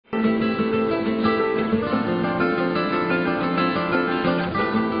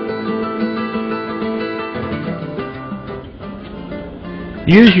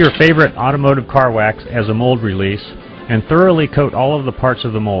Use your favorite automotive car wax as a mold release and thoroughly coat all of the parts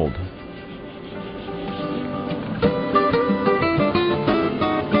of the mold.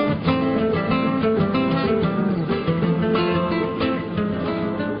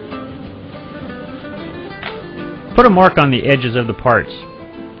 Put a mark on the edges of the parts.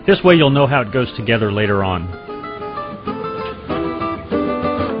 This way you'll know how it goes together later on.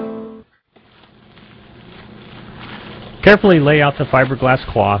 Carefully lay out the fiberglass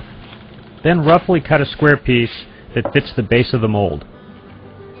cloth, then roughly cut a square piece that fits the base of the mold.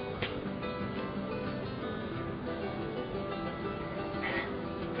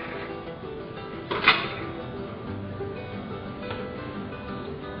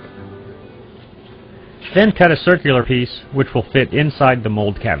 Then cut a circular piece which will fit inside the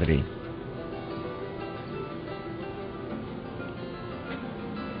mold cavity.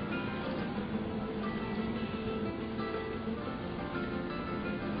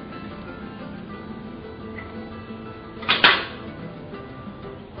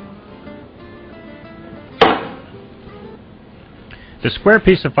 The square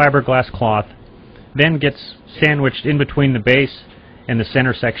piece of fiberglass cloth then gets sandwiched in between the base and the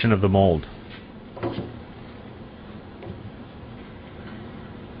center section of the mold.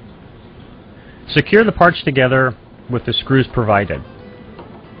 Secure the parts together with the screws provided.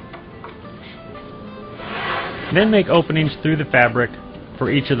 Then make openings through the fabric for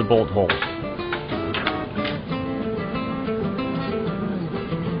each of the bolt holes.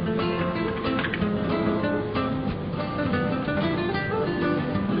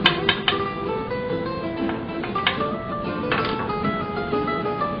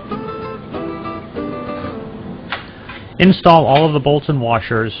 Install all of the bolts and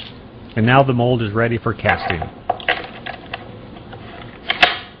washers, and now the mold is ready for casting.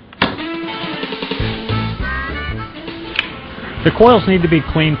 The coils need to be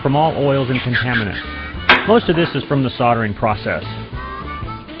cleaned from all oils and contaminants. Most of this is from the soldering process.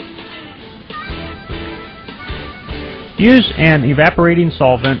 Use an evaporating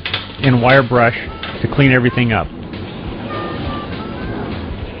solvent and wire brush to clean everything up.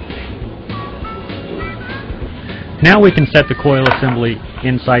 Now we can set the coil assembly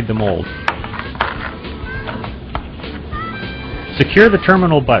inside the mold. Secure the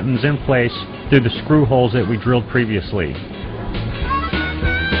terminal buttons in place through the screw holes that we drilled previously.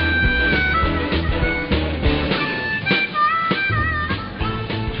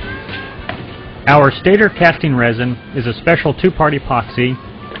 Our stator casting resin is a special two-part epoxy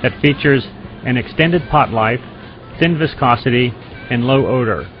that features an extended pot life, thin viscosity, and low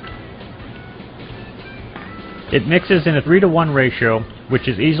odor. It mixes in a 3:1 ratio, which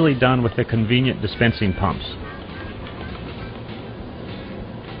is easily done with the convenient dispensing pumps.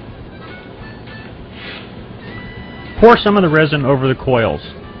 Pour some of the resin over the coils.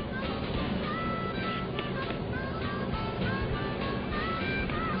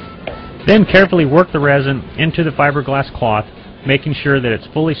 Then carefully work the resin into the fiberglass cloth, making sure that it's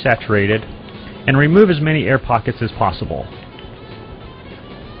fully saturated, and remove as many air pockets as possible.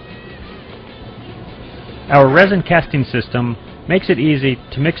 Our resin casting system makes it easy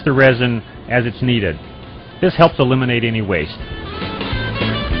to mix the resin as it's needed. This helps eliminate any waste.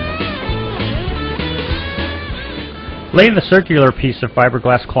 Lay the circular piece of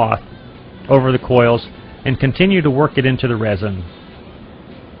fiberglass cloth over the coils and continue to work it into the resin.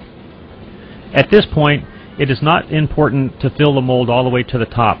 At this point, it is not important to fill the mold all the way to the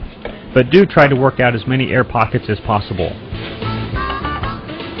top, but do try to work out as many air pockets as possible.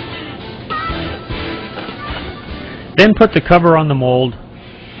 Then put the cover on the mold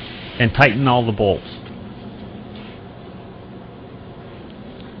and tighten all the bolts.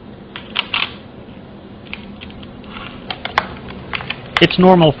 It's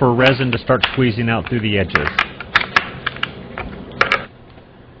normal for resin to start squeezing out through the edges.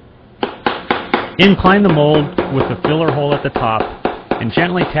 Incline the mold with the filler hole at the top and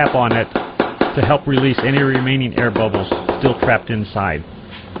gently tap on it to help release any remaining air bubbles still trapped inside.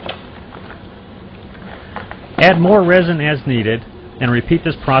 Add more resin as needed and repeat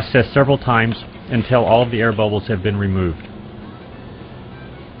this process several times until all of the air bubbles have been removed.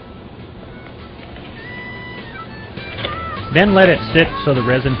 Then let it sit so the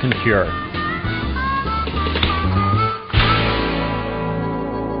resin can cure.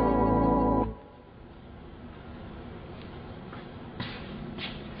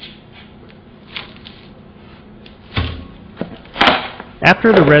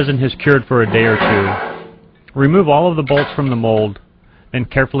 After the resin has cured for a day or two, remove all of the bolts from the mold, then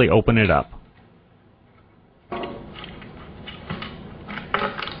carefully open it up.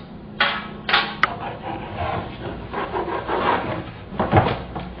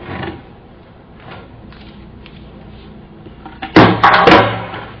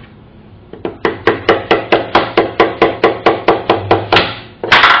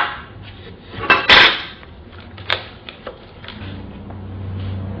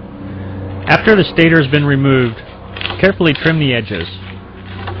 After the stator has been removed, carefully trim the edges.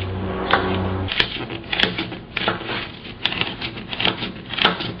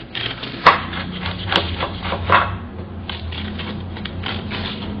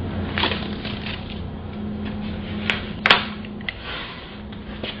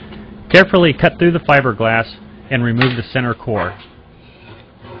 Carefully cut through the fiberglass and remove the center core.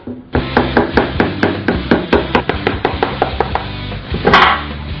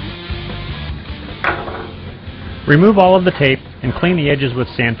 Remove all of the tape and clean the edges with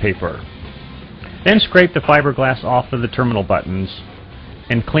sandpaper. Then scrape the fiberglass off of the terminal buttons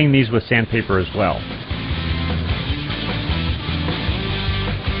and clean these with sandpaper as well.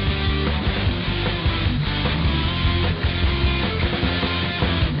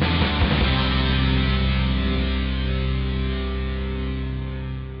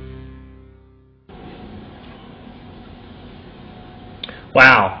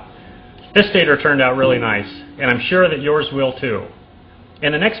 Wow, this stator turned out really nice, and I'm sure that yours will too.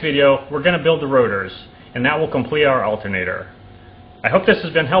 In the next video, we're going to build the rotors, and that will complete our alternator. I hope this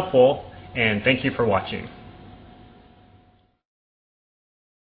has been helpful, and thank you for watching.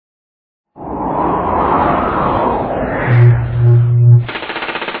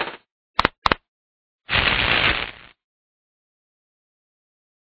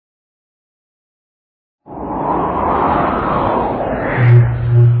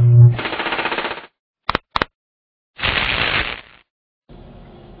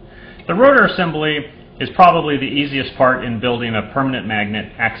 The rotor assembly is probably the easiest part in building a permanent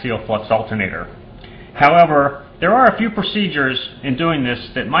magnet axial flux alternator. However, there are a few procedures in doing this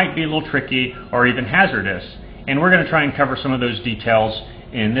that might be a little tricky or even hazardous, and we're going to try and cover some of those details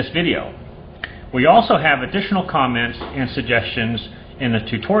in this video. We also have additional comments and suggestions in the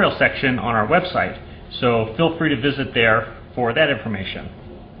tutorial section on our website, so feel free to visit there for that information.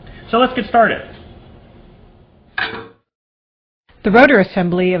 So let's get started. The rotor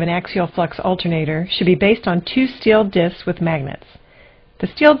assembly of an axial flux alternator should be based on two steel discs with magnets. The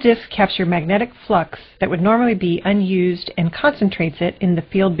steel discs capture magnetic flux that would normally be unused and concentrates it in the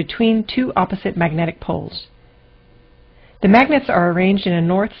field between two opposite magnetic poles. The magnets are arranged in a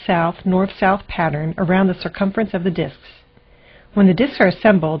north-south, north-south pattern around the circumference of the discs. When the discs are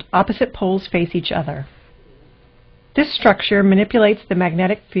assembled, opposite poles face each other. This structure manipulates the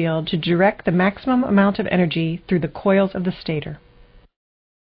magnetic field to direct the maximum amount of energy through the coils of the stator.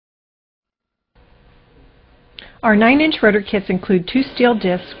 Our 9-inch rotor kits include two steel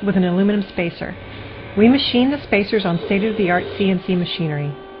discs with an aluminum spacer. We machine the spacers on state-of-the-art CNC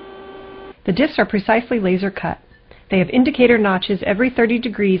machinery. The discs are precisely laser cut. They have indicator notches every 30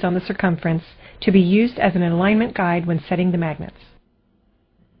 degrees on the circumference to be used as an alignment guide when setting the magnets.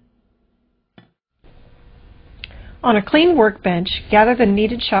 On a clean workbench, gather the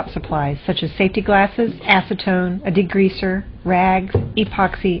needed shop supplies such as safety glasses, acetone, a degreaser, rags,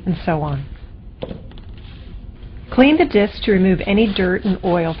 epoxy, and so on. Clean the discs to remove any dirt and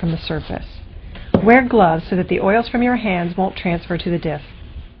oil from the surface. Wear gloves so that the oils from your hands won't transfer to the disc.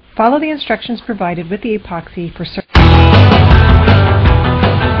 Follow the instructions provided with the epoxy for certain.